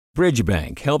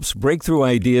Bridgebank helps breakthrough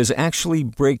ideas actually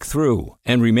break through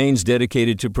and remains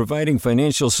dedicated to providing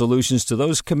financial solutions to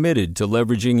those committed to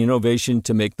leveraging innovation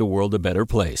to make the world a better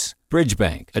place.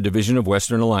 Bridgebank, a division of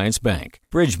Western Alliance Bank.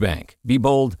 Bridgebank. Be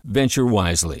bold, venture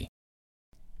wisely.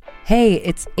 Hey,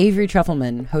 it's Avery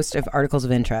Trufelman, host of Articles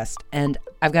of Interest, and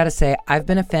I've got to say, I've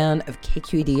been a fan of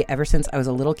KQED ever since I was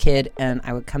a little kid, and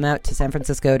I would come out to San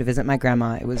Francisco to visit my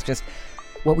grandma. It was just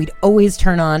what we'd always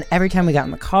turn on every time we got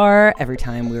in the car, every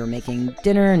time we were making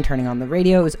dinner and turning on the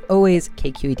radio. It was always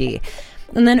KQED.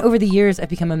 And then over the years, I've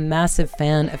become a massive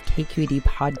fan of KQED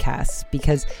podcasts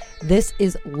because this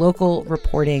is local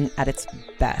reporting at its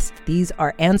best. These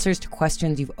are answers to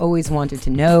questions you've always wanted to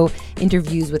know,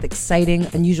 interviews with exciting,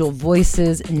 unusual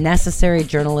voices, necessary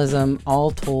journalism,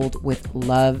 all told with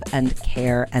love and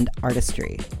care and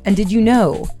artistry. And did you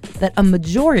know that a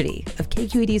majority of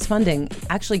KQED's funding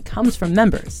actually comes from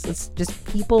members? It's just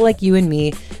people like you and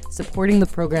me supporting the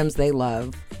programs they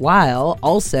love, while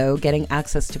also getting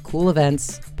access to cool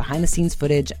events, behind-the-scenes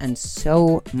footage, and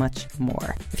so much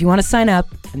more. If you want to sign up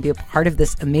and be a part of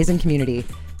this amazing community,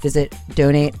 visit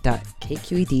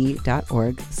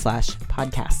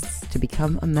donate.kqed.org/podcasts to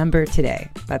become a member today.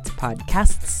 That's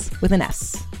podcasts with an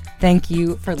S. Thank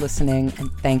you for listening, and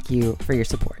thank you for your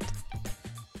support.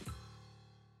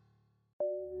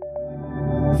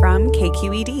 From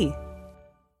KQED.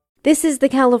 This is the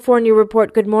California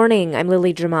Report. Good morning. I'm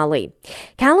Lily Jamali.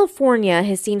 California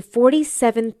has seen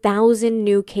 47,000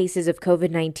 new cases of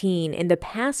COVID-19 in the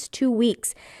past 2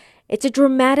 weeks. It's a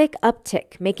dramatic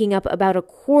uptick, making up about a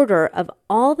quarter of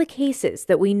all the cases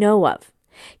that we know of.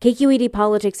 KQED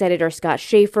politics editor Scott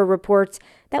Shafer reports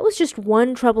that was just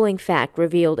one troubling fact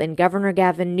revealed in Governor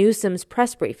Gavin Newsom's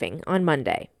press briefing on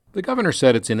Monday. The governor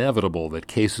said it's inevitable that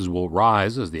cases will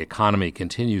rise as the economy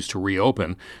continues to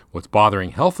reopen. What's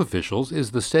bothering health officials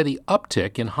is the steady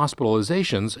uptick in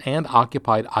hospitalizations and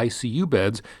occupied ICU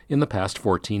beds in the past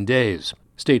 14 days.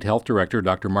 State Health Director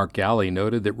Dr. Mark Galley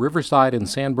noted that Riverside and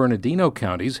San Bernardino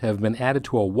counties have been added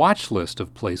to a watch list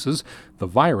of places the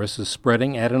virus is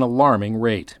spreading at an alarming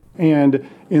rate. And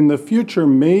in the future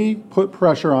may put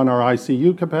pressure on our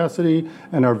ICU capacity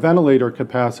and our ventilator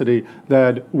capacity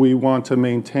that we want to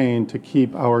maintain to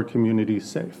keep our communities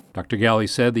safe. Dr. Galley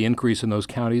said the increase in those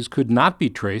counties could not be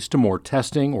traced to more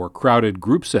testing or crowded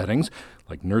group settings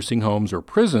like nursing homes or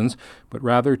prisons, but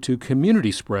rather to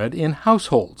community spread in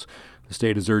households. The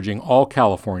state is urging all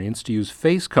Californians to use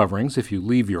face coverings if you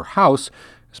leave your house,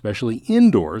 especially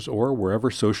indoors or wherever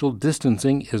social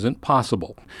distancing isn't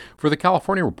possible. For the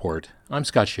California Report, I'm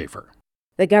Scott Shafer.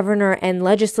 The governor and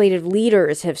legislative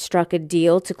leaders have struck a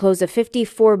deal to close a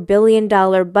 $54 billion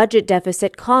budget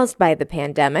deficit caused by the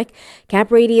pandemic.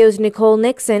 CapRadio's Nicole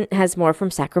Nixon has more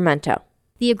from Sacramento.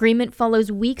 The agreement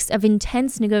follows weeks of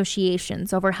intense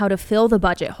negotiations over how to fill the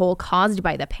budget hole caused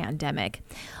by the pandemic.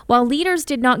 While leaders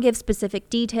did not give specific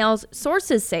details,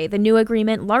 sources say the new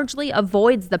agreement largely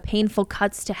avoids the painful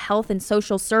cuts to health and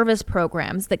social service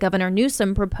programs that Governor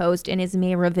Newsom proposed in his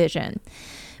May revision.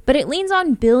 But it leans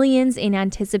on billions in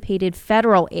anticipated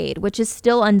federal aid, which is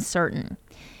still uncertain.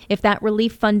 If that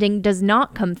relief funding does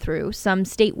not come through, some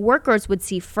state workers would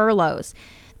see furloughs.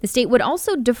 The state would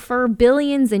also defer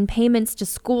billions in payments to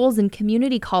schools and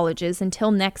community colleges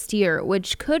until next year,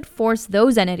 which could force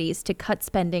those entities to cut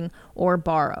spending or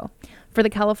borrow. For the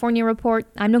California Report,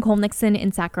 I'm Nicole Nixon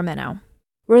in Sacramento.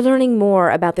 We're learning more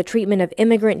about the treatment of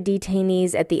immigrant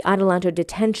detainees at the Adelanto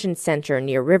Detention Center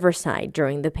near Riverside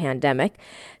during the pandemic.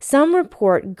 Some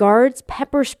report guards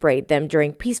pepper sprayed them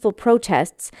during peaceful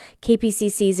protests.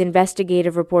 KPCC's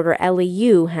investigative reporter Elly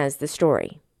Yu has the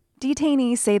story.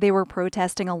 Detainees say they were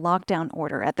protesting a lockdown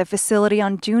order at the facility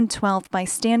on June 12th by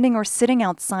standing or sitting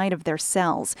outside of their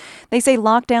cells. They say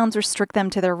lockdowns restrict them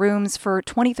to their rooms for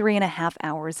 23 and a half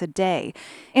hours a day.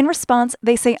 In response,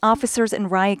 they say officers in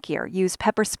riot gear used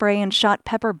pepper spray and shot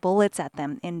pepper bullets at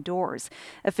them indoors.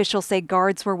 Officials say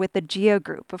guards were with the Geo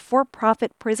Group, a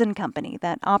for-profit prison company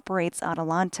that operates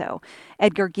Adelanto.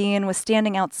 Edgar Guillen was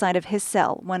standing outside of his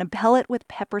cell when a pellet with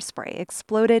pepper spray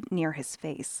exploded near his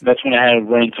face. That's when I had to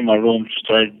run into my room,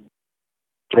 started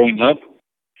throwing up,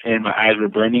 and my eyes were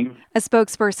burning. A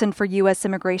spokesperson for U.S.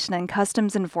 Immigration and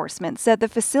Customs Enforcement said the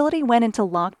facility went into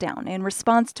lockdown in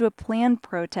response to a planned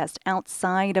protest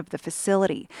outside of the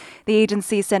facility. The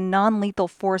agency said non-lethal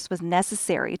force was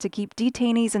necessary to keep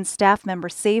detainees and staff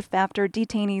members safe after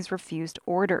detainees refused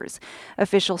orders.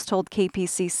 Officials told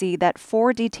KPCC that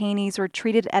 4 detainees were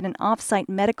treated at an off-site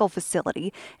medical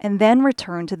facility and then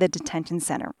returned to the detention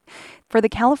center. For the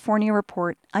California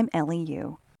Report, I'm Elly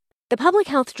Yu. The public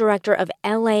health director of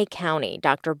LA County,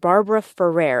 Dr. Barbara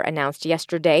Ferrer, announced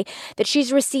yesterday that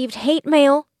she's received hate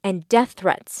mail and death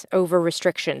threats over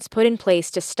restrictions put in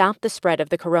place to stop the spread of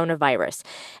the coronavirus.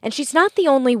 And she's not the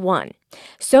only one.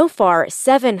 So far,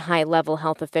 7 high-level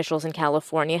health officials in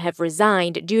California have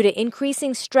resigned due to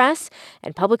increasing stress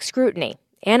and public scrutiny.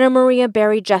 Maria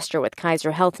Barry-Jester with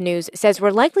Kaiser Health News says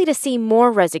we're likely to see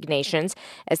more resignations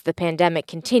as the pandemic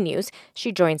continues.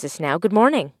 She joins us now. Good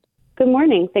morning. Good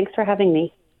morning. Thanks for having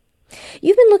me.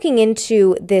 You've been looking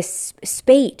into this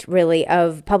spate, really,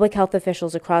 of public health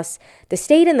officials across the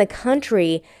state and the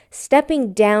country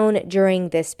stepping down during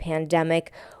this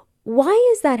pandemic. Why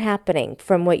is that happening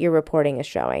from what your reporting is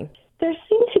showing? There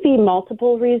seem to be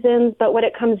multiple reasons, but what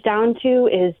it comes down to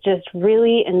is just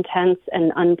really intense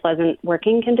and unpleasant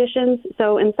working conditions.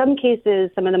 So in some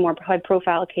cases, some of the more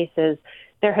high-profile cases,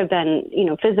 there have been,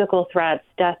 physical threats,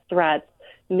 death threats,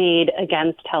 made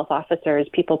against health officers,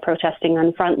 people protesting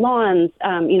on front lawns,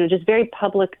 just very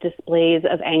public displays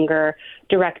of anger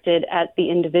directed at the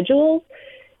individuals.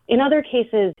 In other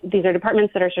cases, these are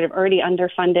departments that are sort of already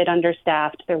underfunded,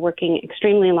 understaffed. They're working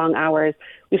extremely long hours.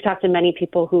 We've talked to many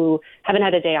people who haven't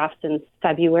had a day off since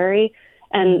February.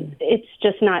 And it's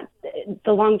just not,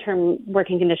 the long-term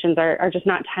working conditions are just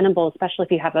not tenable, especially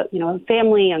if you have a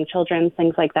family, young children,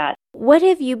 things like that. What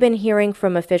have you been hearing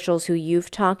from officials who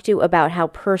you've talked to about how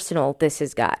personal this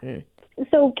has gotten?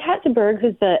 So Kat DeBerg,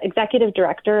 who's the executive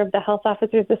director of the Health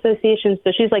Officers Association,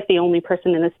 so she's like the only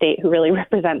person in the state who really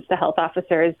represents the health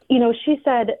officers. She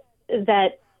said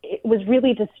that it was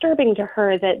really disturbing to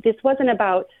her that this wasn't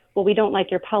about, well, we don't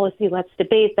like your policy, let's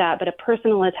debate that, but a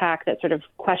personal attack that sort of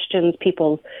questions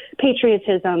people's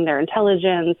patriotism, their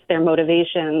intelligence, their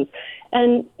motivations.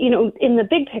 And, in the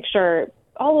big picture,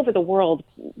 all over the world,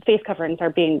 face coverings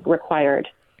are being required.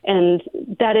 And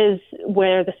that is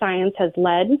where the science has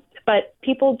led. But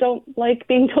people don't like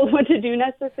being told what to do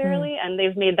necessarily, and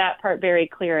they've made that part very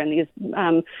clear in these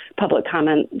public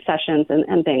comment sessions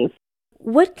and things.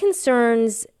 What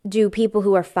concerns do people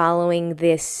who are following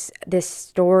this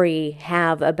story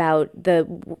have about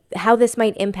how this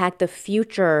might impact the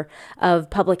future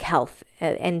of public health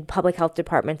and public health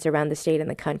departments around the state and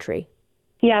the country?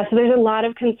 Yeah, so there's a lot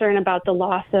of concern about the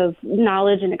loss of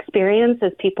knowledge and experience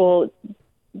as people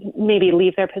maybe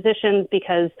leave their positions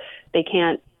because they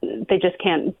just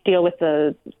can't deal with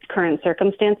the current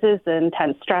circumstances, the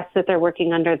intense stress that they're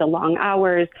working under, the long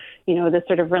hours, the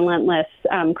sort of relentless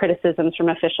criticisms from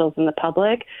officials and the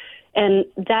public. And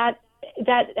that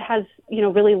has,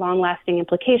 really long-lasting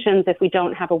implications if we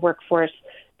don't have a workforce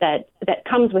that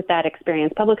comes with that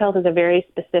experience. Public health is a very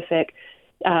specific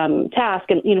task.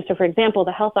 And, so for example,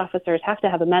 the health officers have to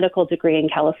have a medical degree in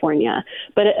California,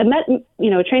 but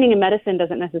training in medicine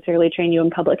doesn't necessarily train you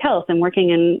in public health, and working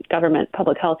in government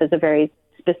public health is a very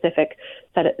specific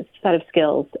set of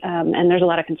skills. And there's a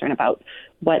lot of concern about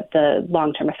what the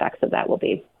long-term effects of that will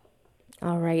be.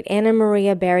 All right.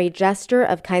 Maria Barry-Jester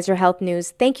of Kaiser Health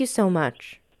News, thank you so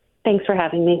much. Thanks for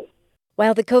having me.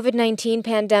 While the COVID-19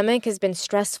 pandemic has been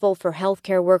stressful for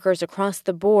healthcare workers across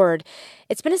the board,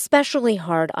 it's been especially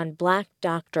hard on Black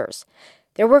doctors.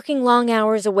 They're working long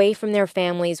hours away from their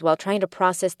families while trying to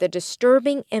process the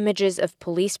disturbing images of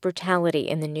police brutality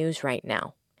in the news right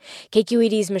now.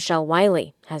 KQED's Michelle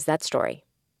Wiley has that story.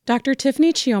 Dr.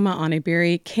 Tiffany Chioma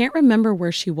Oniberry can't remember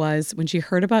where she was when she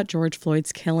heard about George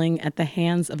Floyd's killing at the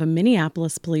hands of a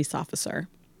Minneapolis police officer.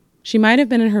 She might have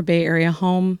been in her Bay Area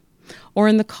home, or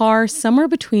in the car somewhere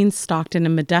between Stockton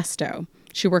and Modesto.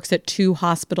 She works at 2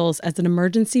 hospitals as an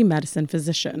emergency medicine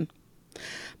physician.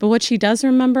 But what she does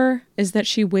remember is that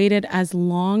she waited as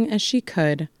long as she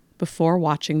could before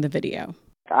watching the video.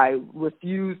 I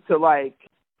refuse to,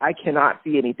 I cannot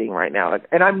see anything right now.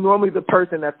 And I'm normally the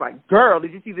person that's like, girl,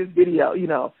 did you see this video?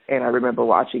 And I remember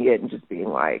watching it and just being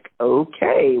like,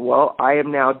 okay, well, I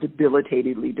am now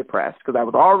debilitatedly depressed because I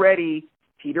was already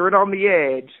teetering on the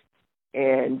edge.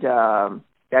 And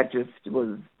that just it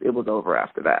was over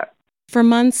after that. For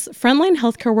months, frontline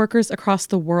healthcare workers across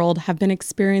the world have been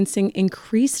experiencing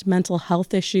increased mental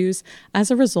health issues as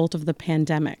a result of the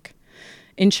pandemic.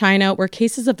 In China, where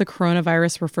cases of the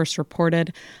coronavirus were first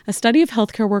reported, a study of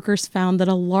healthcare workers found that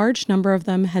a large number of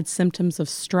them had symptoms of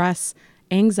stress,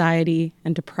 anxiety,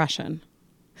 and depression.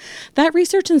 That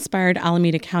research inspired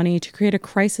Alameda County to create a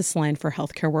crisis line for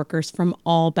healthcare workers from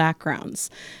all backgrounds,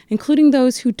 including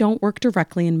those who don't work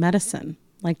directly in medicine,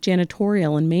 like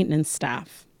janitorial and maintenance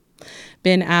staff.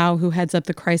 Bin Au, who heads up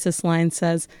the crisis line,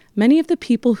 says many of the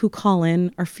people who call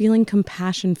in are feeling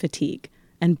compassion fatigue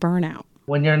and burnout.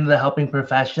 When you're in the helping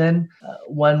profession,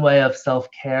 one way of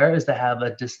self-care is to have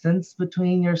a distance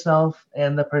between yourself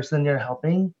and the person you're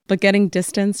helping. But getting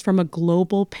distance from a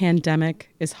global pandemic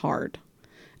is hard.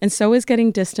 and so is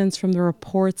getting distance from the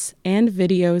reports and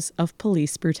videos of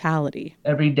police brutality.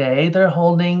 Every day they're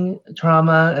holding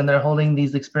trauma and they're holding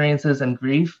these experiences and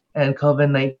grief, and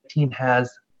COVID-19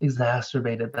 has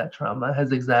exacerbated that trauma,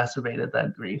 has exacerbated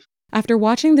that grief. After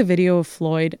watching the video of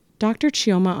Floyd, Dr.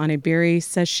 Chioma Onebiri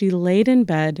says she laid in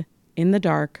bed in the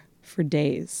dark for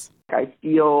days. I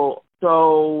feel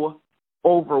so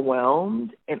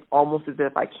overwhelmed and almost as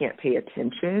if I can't pay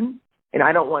attention. And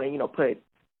I don't want to, put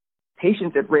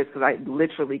patients at risk because I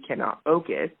literally cannot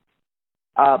focus.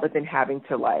 But then having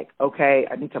to okay,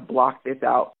 I need to block this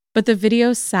out. But the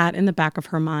video sat in the back of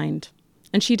her mind,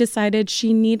 and she decided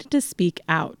she needed to speak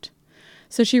out.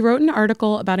 So she wrote an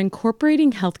article about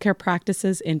incorporating healthcare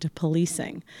practices into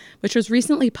policing, which was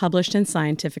recently published in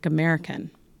Scientific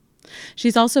American.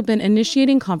 She's also been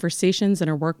initiating conversations in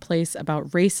her workplace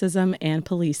about racism and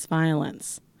police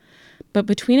violence. But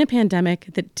between a pandemic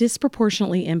that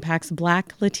disproportionately impacts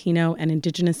Black, Latino, and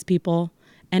Indigenous people,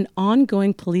 and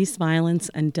ongoing police violence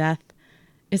and death,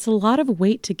 it's a lot of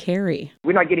weight to carry.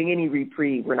 We're not getting any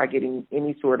reprieve. We're not getting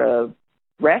any sort of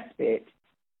respite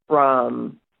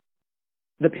from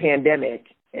the pandemic,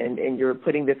 and you're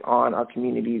putting this on our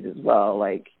communities as well.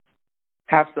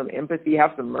 Have some empathy,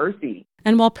 have some mercy.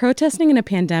 And while protesting in a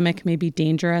pandemic may be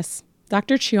dangerous,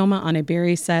 Dr. Chioma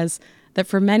Onebiri says that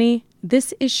for many,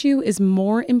 this issue is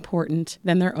more important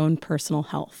than their own personal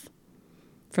health.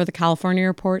 For the California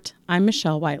Report, I'm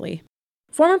Michelle Wiley.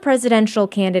 Former presidential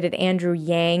candidate Andrew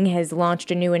Yang has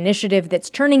launched a new initiative that's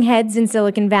turning heads in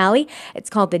Silicon Valley. It's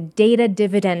called the Data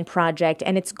Dividend Project,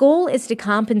 and its goal is to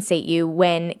compensate you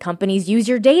when companies use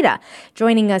your data.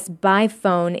 Joining us by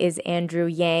phone is Andrew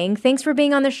Yang. Thanks for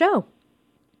being on the show.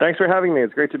 Thanks for having me.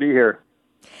 It's great to be here.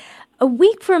 A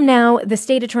week from now, the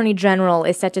state attorney general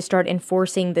is set to start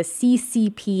enforcing the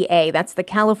CCPA. That's the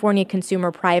California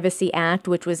Consumer Privacy Act,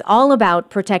 which was all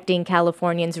about protecting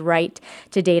Californians' right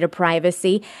to data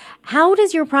privacy. How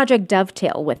does your project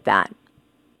dovetail with that?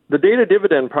 The Data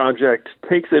Dividend Project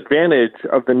takes advantage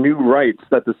of the new rights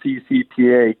that the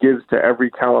CCPA gives to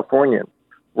every Californian,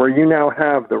 where you now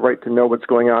have the right to know what's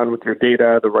going on with your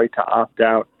data, the right to opt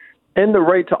out, and the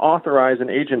right to authorize an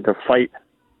agent to fight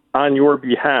on your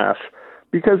behalf,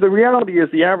 because the reality is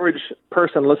the average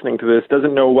person listening to this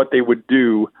doesn't know what they would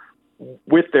do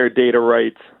with their data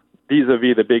rights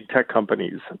vis-a-vis the big tech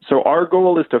companies. So our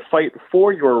goal is to fight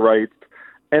for your rights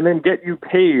and then get you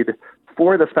paid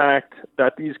for the fact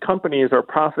that these companies are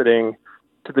profiting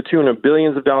to the tune of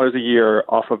billions of dollars a year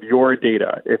off of your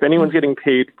data. If anyone's getting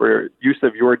paid for use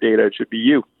of your data, it should be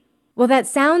you. Well, that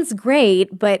sounds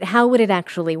great, but how would it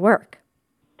actually work?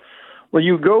 Well,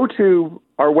 you go to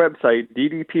our website,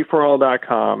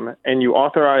 ddpforall.com, and you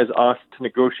authorize us to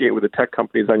negotiate with the tech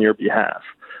companies on your behalf.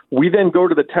 We then go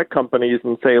to the tech companies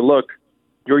and say, look,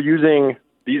 you're using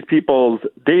these people's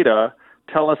data.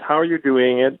 Tell us how you're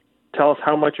doing it. Tell us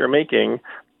how much you're making.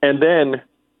 And then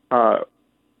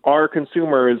our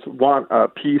consumers want a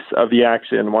piece of the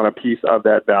action, want a piece of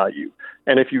that value.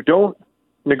 And if you don't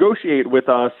negotiate with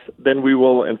us, then we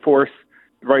will enforce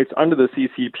rights under the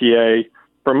CCPA.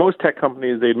 For most tech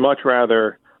companies, they'd much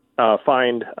rather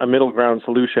find a middle ground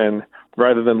solution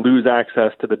rather than lose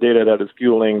access to the data that is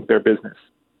fueling their business.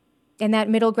 And that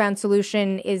middle ground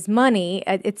solution is money,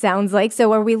 it sounds like.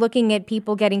 So are we looking at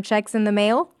people getting checks in the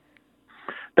mail?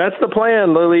 That's the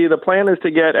plan, Lily. The plan is to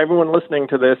get everyone listening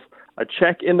to this a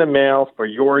check in the mail for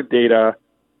your data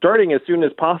starting as soon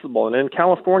as possible. And in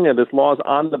California, this law is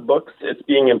on the books. It's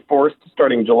being enforced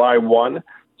starting July 1.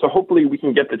 So hopefully we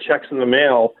can get the checks in the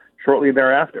mail shortly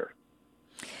thereafter.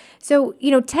 So,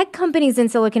 tech companies in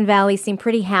Silicon Valley seem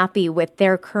pretty happy with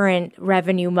their current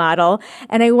revenue model.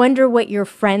 And I wonder what your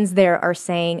friends there are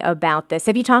saying about this.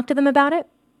 Have you talked to them about it?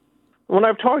 When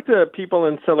I've talked to people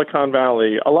in Silicon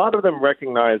Valley, a lot of them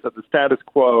recognize that the status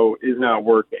quo is not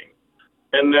working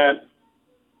and that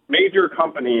major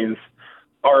companies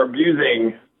are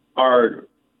abusing our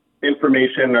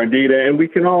information, our data, and we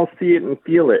can all see it and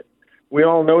feel it. We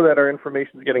all know that our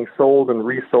information is getting sold and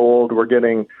resold. We're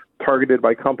getting targeted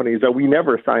by companies that we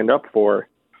never signed up for.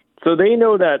 So they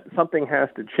know that something has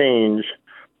to change.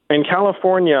 And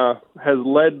California has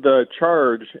led the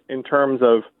charge in terms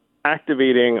of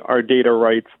activating our data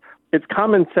rights. It's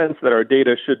common sense that our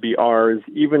data should be ours,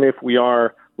 even if we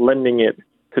are lending it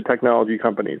to technology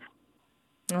companies.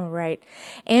 All right.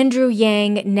 Andrew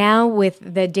Yang, now with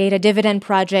the Data Dividend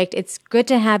Project. It's good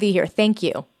to have you here. Thank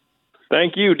you.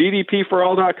 Thank you.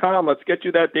 ddpforall.com. Let's get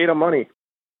you that data money.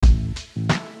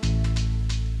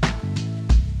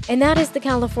 And that is the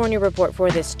California Report for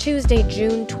this Tuesday,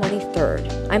 June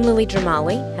 23rd. I'm Lily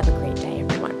Jamali. Have a great day,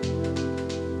 everyone.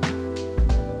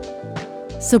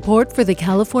 Support for the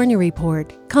California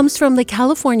Report comes from the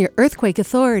California Earthquake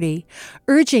Authority,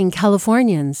 urging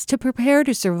Californians to prepare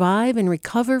to survive and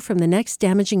recover from the next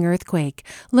damaging earthquake.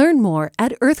 Learn more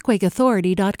at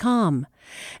earthquakeauthority.com.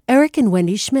 Eric and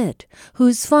Wendy Schmidt,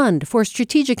 whose Fund for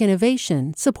Strategic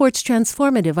Innovation supports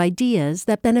transformative ideas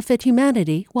that benefit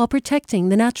humanity while protecting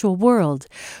the natural world,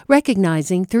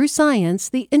 recognizing through science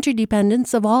the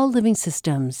interdependence of all living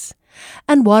systems.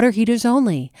 And Water Heaters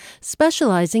Only,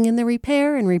 specializing in the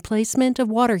repair and replacement of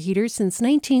water heaters since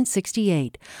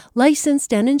 1968.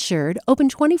 Licensed and insured, open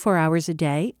 24 hours a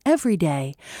day, every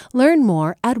day. Learn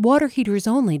more at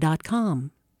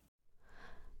waterheatersonly.com.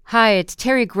 Hi, it's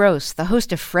Terry Gross, the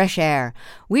host of Fresh Air.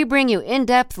 We bring you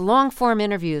in-depth, long-form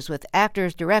interviews with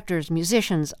actors, directors,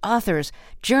 musicians, authors,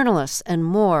 journalists, and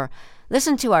more.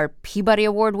 Listen to our Peabody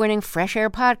Award-winning Fresh Air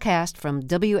podcast from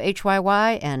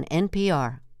WHYY and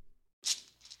NPR.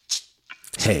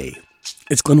 Hey,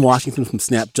 it's Glenn Washington from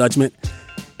Snap Judgment.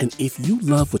 And if you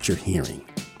love what you're hearing,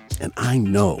 and I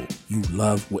know you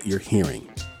love what you're hearing,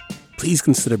 please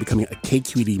consider becoming a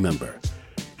KQED member.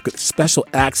 You get special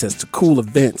access to cool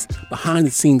events,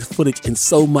 behind-the-scenes footage, and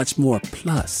so much more.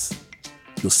 Plus,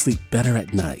 you'll sleep better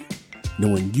at night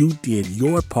knowing you did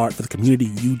your part for the community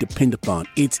you depend upon.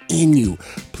 It's in you.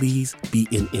 Please be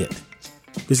in it.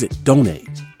 Visit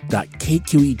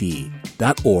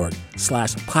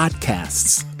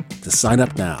donate.kqed.org/podcasts to sign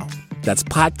up now. That's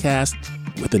podcast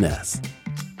with an S.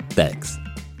 Thanks.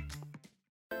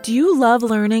 Do you love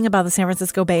learning about the San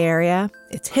Francisco Bay Area?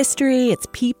 Its history, its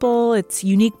people, its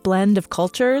unique blend of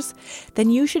cultures? Then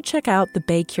you should check out the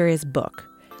Bay Curious book.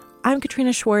 I'm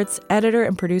Katrina Schwartz, editor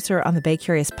and producer on the Bay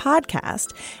Curious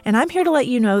podcast, and I'm here to let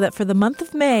you know that for the month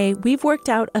of May, we've worked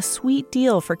out a sweet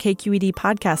deal for KQED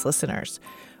podcast listeners.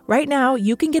 Right now,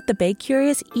 you can get the Bay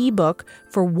Curious ebook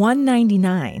for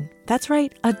 $1.99. That's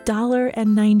right,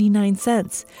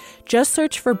 $1.99. Just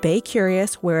search for Bay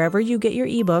Curious wherever you get your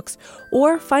ebooks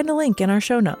or find a link in our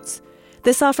show notes.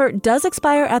 This offer does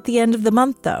expire at the end of the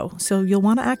month, though, so you'll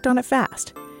want to act on it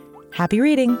fast. Happy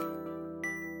reading!